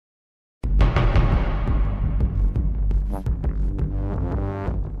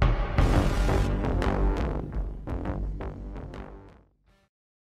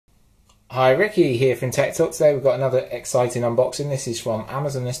Hi, Ricky here from Tech Talk. Today we've got another exciting unboxing. This is from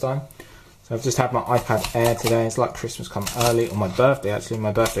Amazon this time. So I've just had my iPad Air today. It's like Christmas come early, or my birthday actually.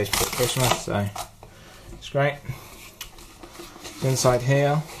 My birthday's before Christmas, so it's great. So inside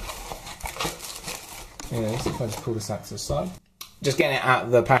here, if I just pull this out to the side. Just getting it out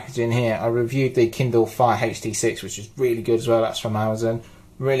of the packaging here, I reviewed the Kindle Fire HD6, which is really good as well. That's from Amazon.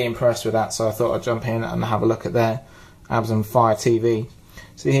 Really impressed with that, so I thought I'd jump in and have a look at their Amazon Fire TV.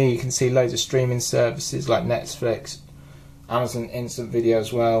 So here you can see loads of streaming services like Netflix, Amazon Instant Video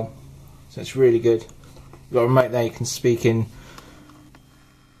as well. So it's really good. You've got a remote there, you can speak in.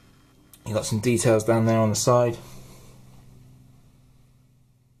 You've got some details down there on the side.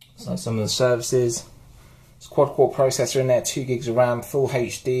 So some of the services. It's a quad-core processor in there, 2 gigs of RAM, full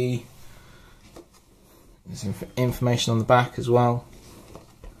HD. There's some information on the back as well.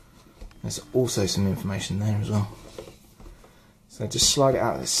 There's also some information there as well. So just slide it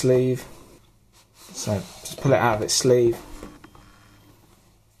out of its sleeve. So just pull it out of its sleeve.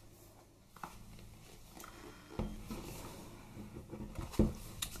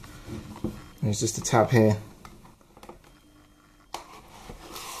 There's just a tab here.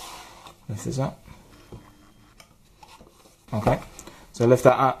 Lift this up. Okay, so lift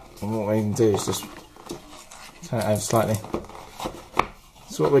that up, and what we can do is just turn it over slightly.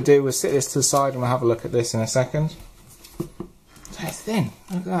 So what we'll do, we'll sit this to the side and we'll have a look at this in a second. So it's thin,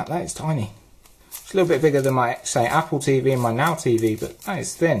 look at that is tiny. It's a little bit bigger than my, say, Apple TV and my Now TV, but that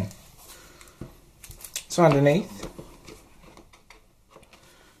is thin. So underneath,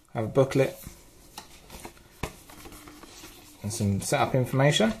 I have a booklet and some setup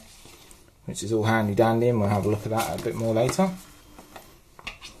information, which is all handy dandy, and we'll have a look at that a bit more later.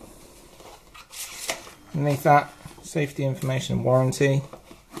 Underneath that, safety information and warranty.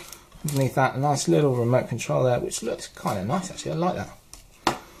 Underneath that, a nice little remote control there, which looks kind of nice actually, I like that.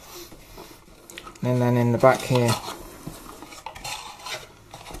 And then in the back here,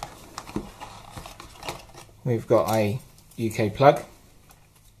 we've got a UK plug,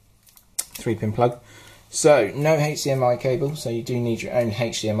 3-pin plug. So, no HDMI cable, so you do need your own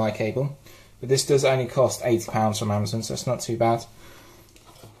HDMI cable. But this does only cost £80 from Amazon, so it's not too bad.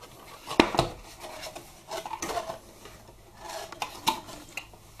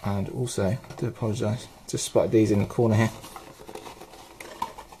 And also, I do apologise, just spotted these in the corner here.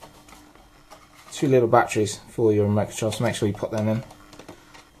 2 little batteries for your remote control, so make sure you put them in.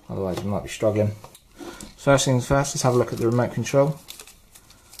 Otherwise you might be struggling. First things first, let's have a look at the remote control.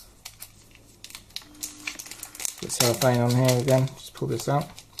 Put cellophane on here again, just pull this out.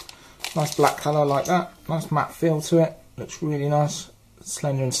 Nice black colour like that, nice matte feel to it, looks really nice.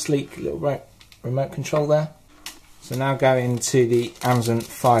 Slender and sleek little remote control there. So now going to the Amazon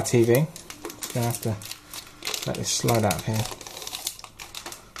Fire TV. Just going to have to let this slide out of here.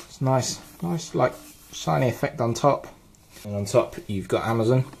 It's nice like shiny effect on top. And on top you've got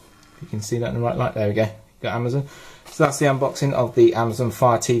Amazon. If you can see that in the right light, there we go. You've got Amazon. So that's the unboxing of the Amazon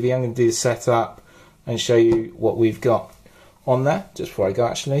Fire TV. I'm going to do the setup and show you what we've got on there, just before I go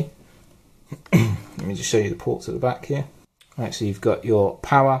actually. Let me just show you the ports at the back here. Right, so you've got your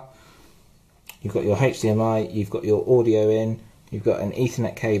power, you've got your HDMI, you've got your audio in, you've got an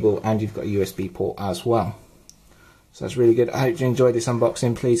Ethernet cable, and you've got a USB port as well. So that's really good. I hope you enjoyed this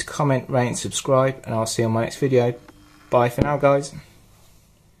unboxing. Please comment, rate and subscribe, and I'll see you on my next video. Bye for now, guys.